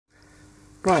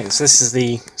Right, so this is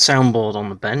the soundboard on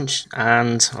the bench,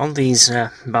 and on these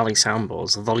Bally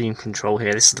soundboards, the volume control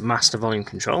here, this is the master volume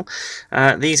control,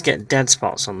 these get dead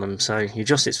spots on them, so you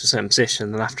adjust it to a certain position,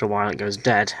 and then after a while it goes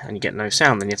dead, and you get no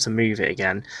sound, then you have to move it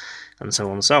again, and so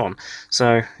on and so on.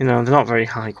 So, you know, they're not very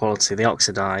high quality, they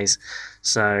oxidise,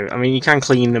 so, I mean, you can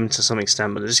clean them to some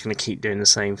extent, but they're just going to keep doing the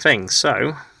same thing.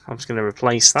 So, I'm just going to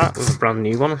replace that with a brand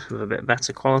new one, with a bit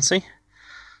better quality,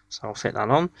 so I'll fit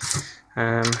that on.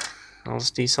 I'll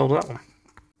just desolder that one.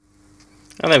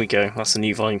 And there we go, that's the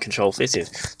new volume control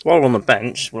fitted. So while we're on the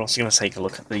bench, we're also going to take a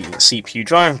look at the CPU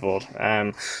driver board.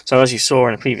 So as you saw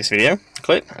in a previous video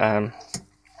clip,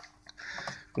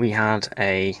 we had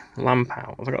a lamp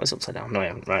out. Have I got this upside down? No, I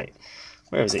haven't. Right.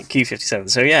 Where is it? Q57.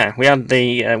 So yeah, we had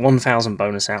the 1000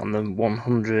 bonus out and the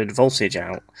 100 voltage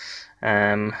out.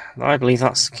 I believe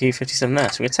that's Q57 there.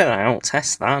 So we're going to take that out,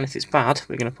 test that, and if it's bad,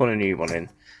 we're going to put a new one in.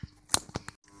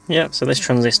 Yep, so this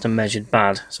transistor measured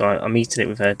bad, so I metered it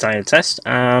with a diode test,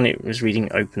 and it was reading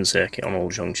open circuit on all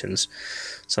junctions.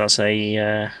 So that's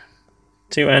a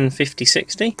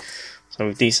 2N5060, so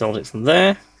we've desoldered it from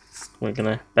there. We're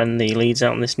going to bend the leads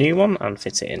out on this new one and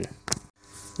fit it in.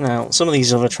 Now, some of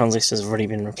these other transistors have already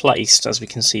been replaced, as we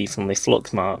can see from the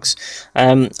flux marks,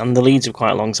 and the leads are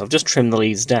quite long, so I've just trimmed the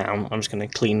leads down. I'm just going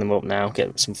to clean them up now,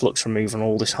 get some flux removed on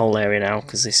all this whole area now,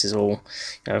 because this is all,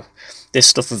 you know, this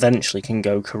stuff eventually can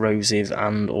go corrosive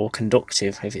and or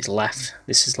conductive if it's left.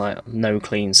 This is like no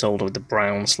clean solder with the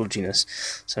brown sludginess,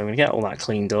 so I'm going to get all that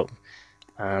cleaned up,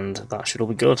 and that should all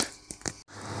be good.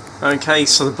 Okay,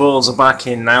 so the boards are back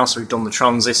in now, so we've done the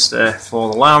transistor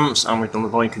for the lamps and we've done the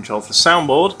volume control for the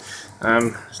soundboard.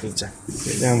 Just need to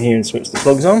get down here and switch the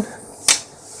plugs on.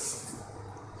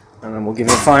 And then we'll give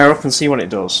it a fire up and see what it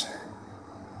does.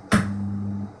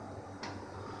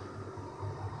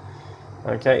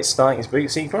 Okay, it's starting its boot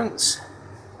sequence.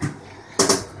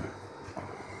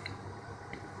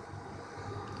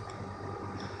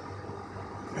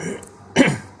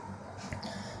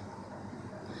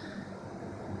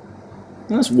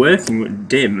 That's working with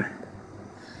dim.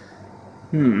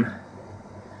 That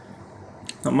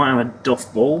might have a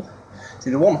duff bulb.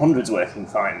 See, the 100's working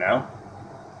fine now.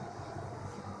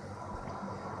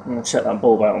 I'm going to check that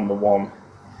bulb out on the 1.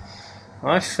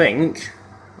 I think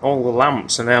all the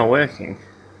lamps are now working.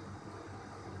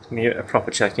 Give me a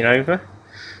proper checking over.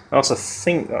 I also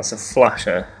think that's a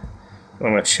flasher.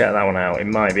 I'm going to check that one out. It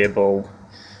might be a bulb.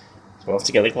 So we'll have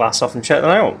to get the glass off and check that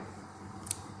out.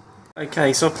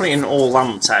 Okay, so I've put it in all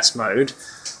lamp test mode,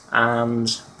 and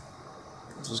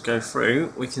let's just go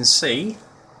through. We can see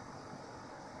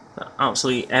that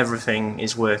absolutely everything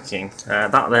is working.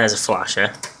 That there's a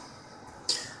flasher.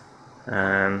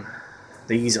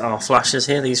 These are flashers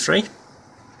here, these three.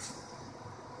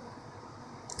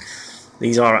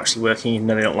 These are actually working even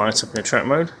though they don't light up in a track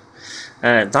mode.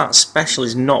 That special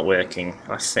is not working,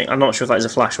 I think. I'm not sure if that is a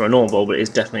flash or a normal bulb, but it's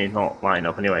definitely not lighting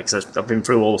up anyway, because I've been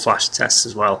through all the flash tests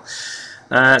as well.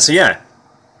 So yeah,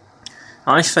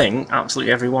 I think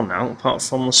absolutely every one now, apart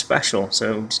from the special,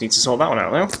 so we just need to sort that one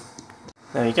out now.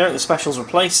 There you go, the special's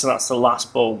replaced, so that's the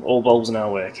last bulb. All bulbs are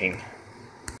now working.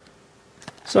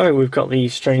 So we've got the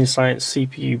Strange Science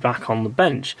CPU back on the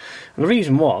bench, and the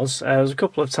reason was, there was a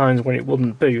couple of times when it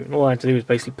wouldn't boot, and all I had to do was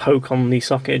basically poke on the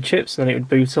socketed chips and then it would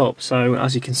boot up. So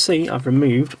as you can see, I've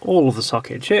removed all of the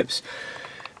socketed chips,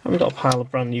 and we've got a pile of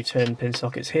brand new turn pin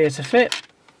sockets here to fit,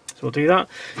 so we'll do that.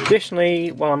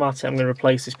 Additionally, while I'm at it, I'm going to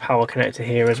replace this power connector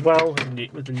here as well,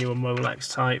 with the newer Molex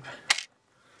type.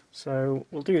 So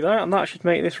we'll do that, and that should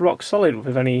make this rock solid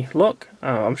with any luck.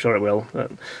 Oh, I'm sure it will,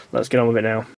 but let's get on with it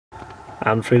now.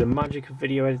 And through the magic of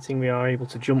video editing, we are able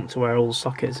to jump to where all the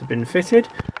sockets have been fitted,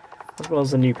 as well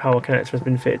as the new power connector has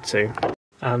been fitted too.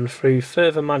 And through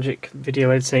further magic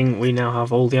video editing, we now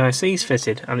have all the ICs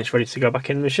fitted, and it's ready to go back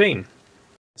in the machine.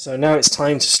 So now it's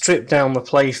time to strip down the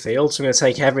playfield. So we're going to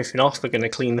take everything off. We're going to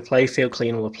clean the playfield,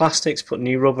 clean all the plastics, put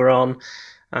new rubber on,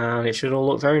 and it should all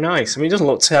look very nice. I mean, it doesn't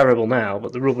look terrible now,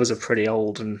 but the rubbers are pretty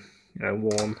old and, you know,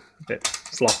 worn, a bit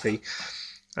floppy.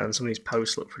 And some of these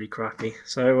posts look pretty crappy.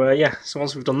 So yeah, so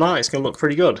once we've done that, it's going to look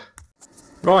pretty good.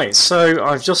 Right, so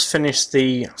I've just finished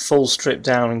the full strip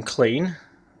down and clean.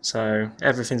 So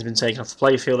everything's been taken off the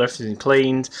playfield, everything's been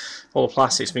cleaned, all the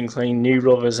plastic's been cleaned, new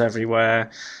rubbers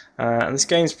everywhere. And this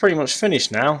game's pretty much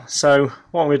finished now. So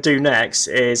what I'm going to do next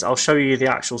is I'll show you the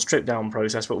actual strip down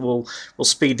process, but we'll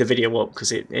speed the video up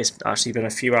because it's actually been a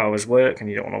few hours work and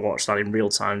you don't want to watch that in real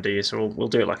time, do you? So we'll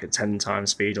do it like at 10 times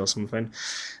speed or something.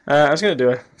 I was going to do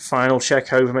a final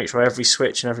check over, make sure every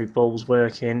switch and every bulb's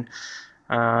working.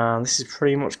 This is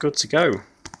pretty much good to go.